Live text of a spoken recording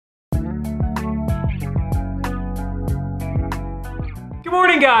Good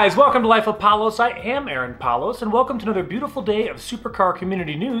morning, guys. Welcome to Life of Palos. I am Aaron Palos, and welcome to another beautiful day of supercar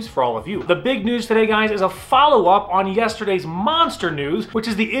community news for all of you. The big news today, guys, is a follow-up on yesterday's monster news, which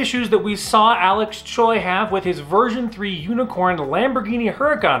is the issues that we saw Alex Choi have with his version 3 unicorn Lamborghini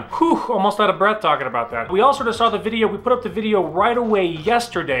Huracan. Whew, almost out of breath talking about that. We also just saw the video. We put up the video right away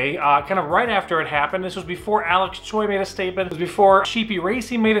yesterday, kind of right after it happened. This was before Alex Choi made a statement. It was before Sheepy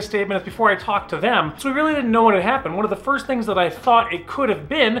Racing made a statement. It was before I talked to them. So we really didn't know what had happened. One of the first things that I thought it could have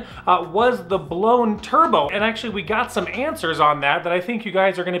been was the blown turbo. And actually we got some answers on that I think you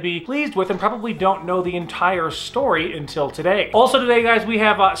guys are going to be pleased with and probably don't know the entire story until today. Also today, guys, we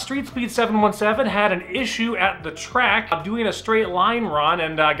have Streetspeed717 had an issue at the track doing a straight line run,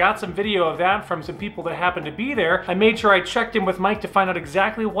 and got some video of that from some people that happened to be there. I made sure I checked in with Mike to find out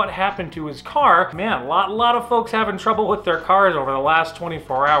exactly what happened to his car. Man, a lot of folks having trouble with their cars over the last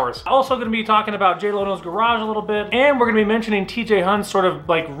 24 hours. Also going to be talking about Leno's garage a little bit, and we're going to be mentioning TJ Hunt's sort of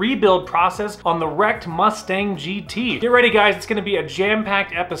like rebuild process on the wrecked Mustang GT. Get ready, guys, it's going to be a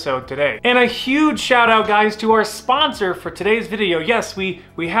jam-packed episode today. And a huge shout out, guys, to our sponsor for today's video. Yes, we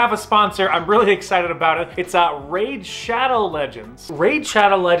have a sponsor. I'm really excited about it. It's Raid Shadow Legends. Raid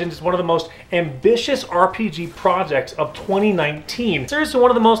Shadow Legends is one of the most ambitious RPG projects of 2019. Seriously,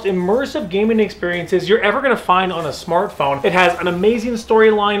 one of the most immersive gaming experiences you're ever going to find on a smartphone. It has an amazing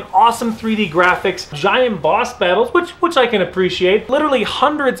storyline, awesome 3D graphics, giant boss battles, which I can appreciate, literally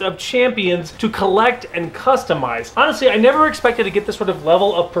hundreds of champions to collect and customize. Honestly, I never expected to get this sort of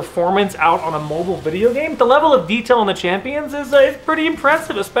level of performance out on a mobile video game. The level of detail on the champions is pretty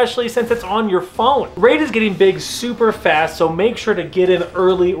impressive, especially since it's on your phone. Raid is getting big super fast, so make sure to get in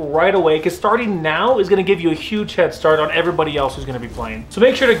early right away, because starting now is going to give you a huge head start on everybody else who's going to be playing. So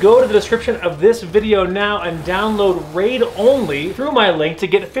make sure to go to the description of this video now and download Raid only through my link to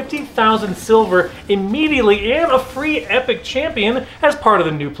get 50,000 silver immediately and a free epic champion as part of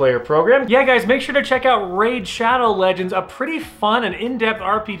the new player program. Yeah, guys, make sure to check out Raid Shadow Legends, a pretty fun and in-depth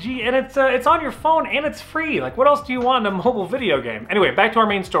RPG, and it's on your phone and it's free. Like, what else do you want in a mobile video game? Anyway, back to our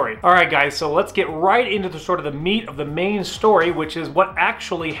main story. All right, guys, so let's get right into the sort of the meat of the main story, which is what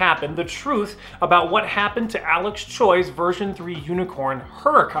actually happened, the truth about what happened to Alex Choi's version 3 unicorn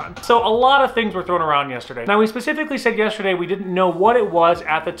Huracan. So a lot of things were thrown around yesterday. Now, we specifically said yesterday we didn't know what it was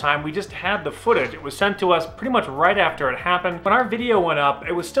at the time. We just had the footage. It was sent to us pretty much right after it happened. When our video went up,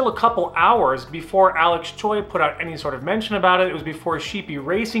 it was still a couple hours before Alex Choi put out any sort of mention about it. It was before Sheepy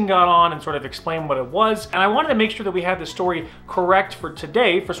Racing got on and sort of explained what it was. And I wanted to make sure that we had the story correct for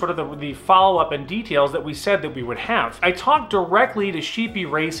today, for sort of the follow-up and details that we said that we would have. I talked directly to Sheepy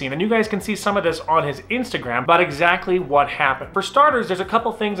Racing, and you guys can see some of this on his Instagram about exactly what happened. For starters, there's a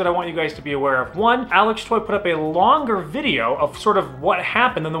couple things that I want you guys to be aware of. One, Alex Choi put up a longer video of sort of what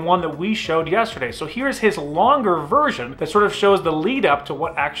happened than the one that we showed yesterday. So here's his longer version that sort of shows the lead up to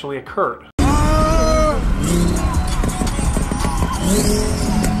what actually occurred.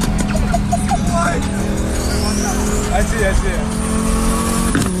 I see it.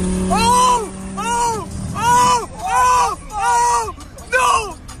 Oh! Oh! Oh! Oh! Oh!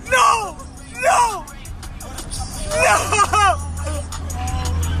 No! No! No! No!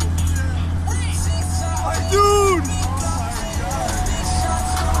 Dude!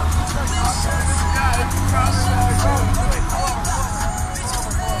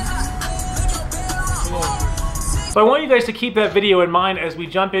 So I want you guys to keep that video in mind as we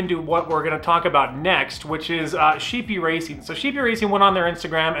jump into what we're going to talk about next, which is Sheepy Racing. So Sheepy Racing went on their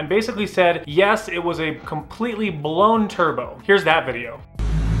Instagram and basically said, yes, it was a completely blown turbo. Here's that video.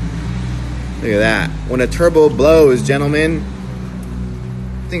 Look at that. When a turbo blows, gentlemen,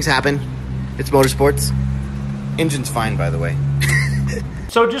 things happen. It's motorsports. Engine's fine, by the way.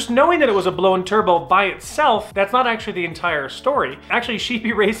 So just knowing that it was a blown turbo by itself, that's not actually the entire story. Actually,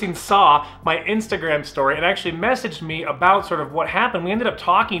 Sheepy Racing saw my Instagram story and actually messaged me about sort of what happened. We ended up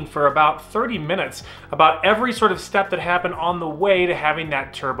talking for about 30 minutes about every sort of step that happened on the way to having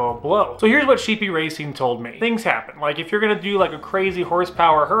that turbo blow. So here's what Sheepy Racing told me. Things happen. Like, if you're gonna do like a crazy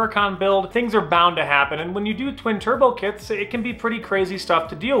horsepower Huracan build, things are bound to happen. And when you do twin turbo kits, it can be pretty crazy stuff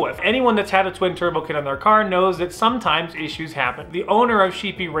to deal with. Anyone that's had a twin turbo kit on their car knows that sometimes issues happen. The owner of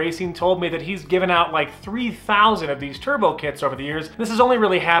Sheepy Racing told me that he's given out like 3,000 of these turbo kits over the years. This has only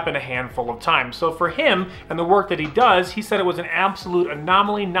really happened a handful of times. So for him and the work that he does, he said it was an absolute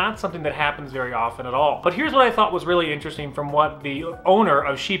anomaly, not something that happens very often at all. But here's what I thought was really interesting from what the owner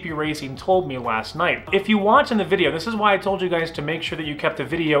of Sheepy Racing told me last night. If you watch in the video, this is why I told you guys to make sure that you kept the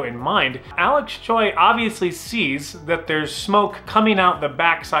video in mind. Alex Choi obviously sees that there's smoke coming out the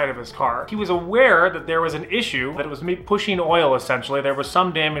back side of his car. He was aware that there was an issue, that it was me pushing oil essentially. There was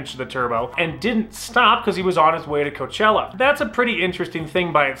some damage to the turbo and didn't stop because he was on his way to Coachella. That's a pretty interesting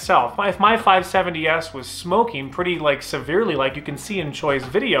thing by itself. If my 570S was smoking pretty like severely, like you can see in Choi's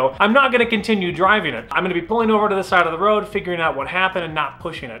video, I'm not going to continue driving it. I'm going to be pulling over to the side of the road, figuring out what happened and not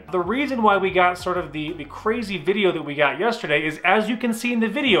pushing it. The reason why we got sort of the crazy video that we got yesterday is, as you can see in the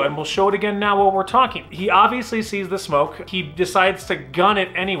video, and we'll show it again now while we're talking, he obviously sees the smoke. He decides to gun it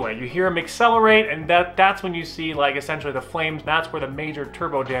anyway. You hear him accelerate, and that's when you see like essentially the flames. That's where the major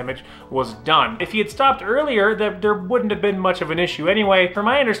turbo damage was done. If he had stopped earlier, there wouldn't have been much of an issue anyway. From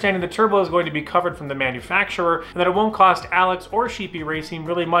my understanding, the turbo is going to be covered from the manufacturer, and that it won't cost Alex or Sheepy Racing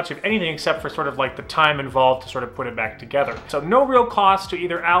really much of anything except for sort of like the time involved to sort of put it back together. So no real cost to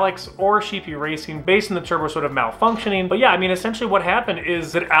either Alex or Sheepy Racing based on the turbo sort of malfunctioning. But yeah, I mean, essentially what happened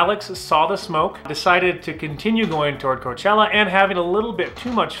is that Alex saw the smoke, decided to continue going toward Coachella and having a little bit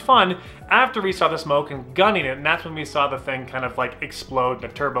too much fun after we saw the smoke and gunning it, and that's when we saw the thing kind of like explode. The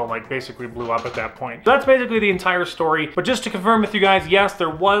turbo like basically blew up at that point. So that's basically the entire story. But just to confirm with you guys, yes, there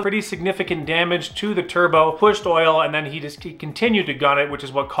was pretty significant damage to the turbo, pushed oil, and then he continued to gun it, which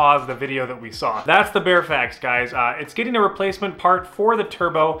is what caused the video that we saw. That's the bare facts, guys. It's getting a replacement part for the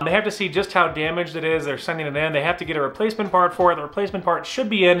turbo. They have to see just how damaged it is. They're sending it in. They have to get a replacement part for it. The replacement part should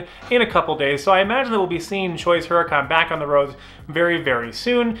be in a couple days. So I imagine that we'll be seeing Choi's Huracan back on the roads very, very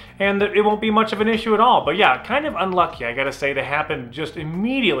soon, and that it won't be much of an issue at all. But yeah, kind of unlucky, I gotta say, to happen just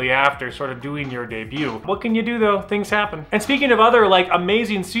immediately after sort of doing your debut. What can you do though? Things happen. And speaking of other like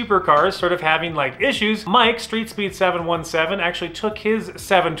amazing supercars sort of having like issues, Mike, Streetspeed717, actually took his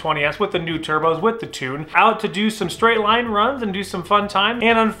 720S with the new turbos, with the tune, out to do some straight line runs and do some fun time.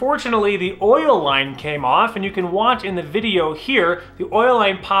 And unfortunately, the oil line came off, and you can watch in the video here, the oil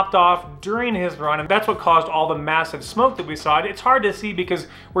line popped off during his run, and that's what caused all the massive smoke that we saw. It's hard to see because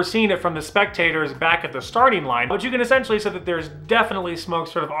we're seeing it from the spectators back at the starting line, but you can essentially say that there's definitely smoke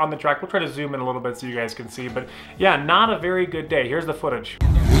sort of on the track. We'll try to zoom in a little bit so you guys can see, but yeah, not a very good day. Here's the footage.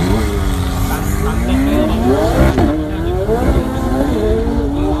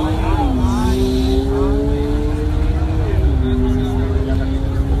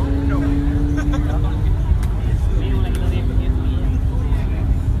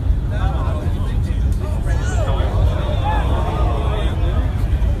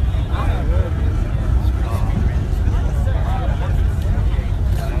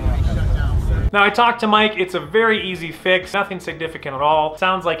 Now I talked to Mike, it's a very easy fix, nothing significant at all.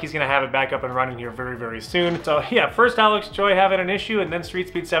 Sounds like he's gonna have it back up and running here very, very soon. So yeah, first Alex Choi having an issue, and then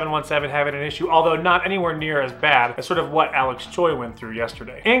Streetspeed717 having an issue, although not anywhere near as bad as sort of what Alex Choi went through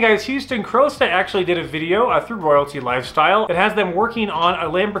yesterday. And guys, Houston Crosta actually did a video through Royalty Lifestyle that has them working on a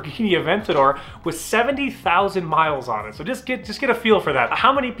Lamborghini Aventador with 70,000 miles on it. So just get a feel for that.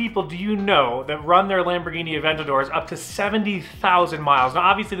 How many people do you know that run their Lamborghini Aventadors up to 70,000 miles? Now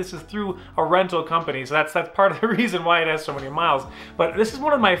obviously this is through a rental company, so that's part of the reason why it has so many miles. But this is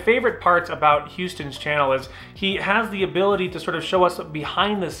one of my favorite parts about Houston's channel, is he has the ability to sort of show us a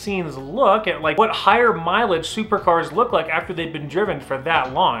behind the scenes look at like what higher mileage supercars look like after they've been driven for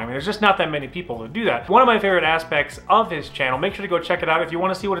that long. I mean, there's just not that many people who do that. One of my favorite aspects of his channel. Make sure to go check it out if you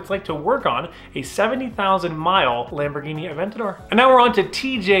want to see what it's like to work on a 70,000 mile Lamborghini Aventador. And now we're on to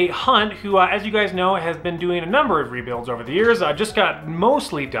TJ Hunt, who as you guys know has been doing a number of rebuilds over the years. Just got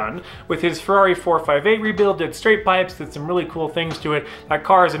mostly done with his Ferrari 458 rebuild, did straight pipes, did some really cool things to it. That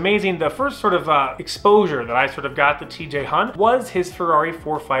car is amazing. The first sort of exposure that I sort of got to TJ Hunt was his Ferrari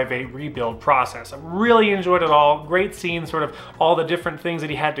 458 rebuild process. I really enjoyed it all. Great seeing sort of all the different things that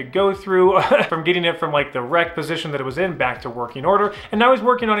he had to go through from getting it from like the wrecked position that it was in back to working order. And now he's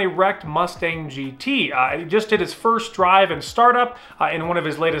working on a wrecked Mustang GT. He just did his first drive and startup in one of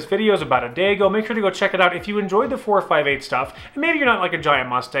his latest videos about a day ago. Make sure to go check it out if you enjoyed the 458 stuff. And maybe you're not like a giant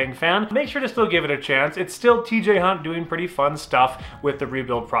Mustang fan, make sure to still give it a chance. It's still TJ Hunt doing pretty fun stuff with the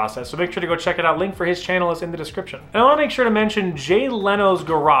rebuild process. So make sure to go check it out. Link for his channel is in the description. And I want to make sure to mention Jay Leno's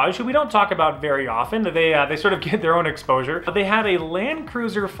Garage, who we don't talk about very often. They sort of get their own exposure. They had a Land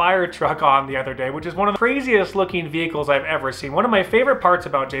Cruiser fire truck on the other day, which is one of the craziest looking vehicles I've ever seen. One of my favorite parts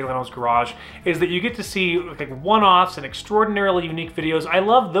about Jay Leno's Garage is that you get to see like one-offs and extraordinarily unique videos. I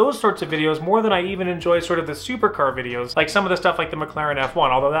love those sorts of videos more than I even enjoy sort of the supercar videos, like some of the stuff like the McLaren F1,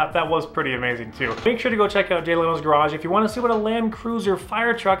 although that was pretty pretty amazing too. Make sure to go check out Jay Leno's garage if you want to see what a Land Cruiser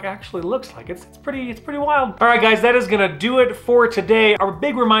fire truck actually looks like. It's pretty wild. All right, guys, that is gonna do it for today. Our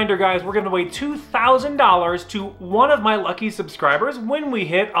big reminder, guys, we're giving away $2,000 to one of my lucky subscribers when we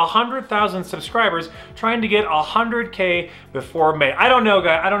hit 100,000 subscribers, trying to get 100K before May. I don't know,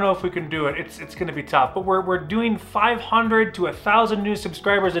 guys. I don't know if we can do it. It's gonna be tough, but we're doing 500 to 1,000 new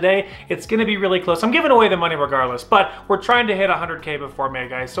subscribers a day. It's gonna be really close. I'm giving away the money regardless, but we're trying to hit 100K before May,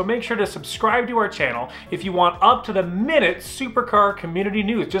 guys. So make sure to subscribe to our channel if you want up to the minute supercar community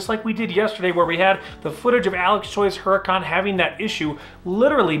news, just like we did yesterday, where we had the footage of Alex Choi's Huracan having that issue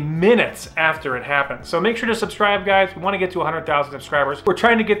literally minutes after it happened. So make sure to subscribe, guys. We want to get to 100,000 subscribers. We're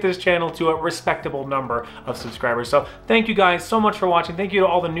trying to get this channel to a respectable number of subscribers. So thank you guys so much for watching. Thank you to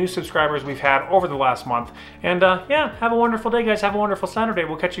all the new subscribers we've had over the last month. And yeah, have a wonderful day, guys. Have a wonderful Saturday.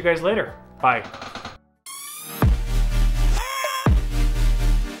 We'll catch you guys later. Bye.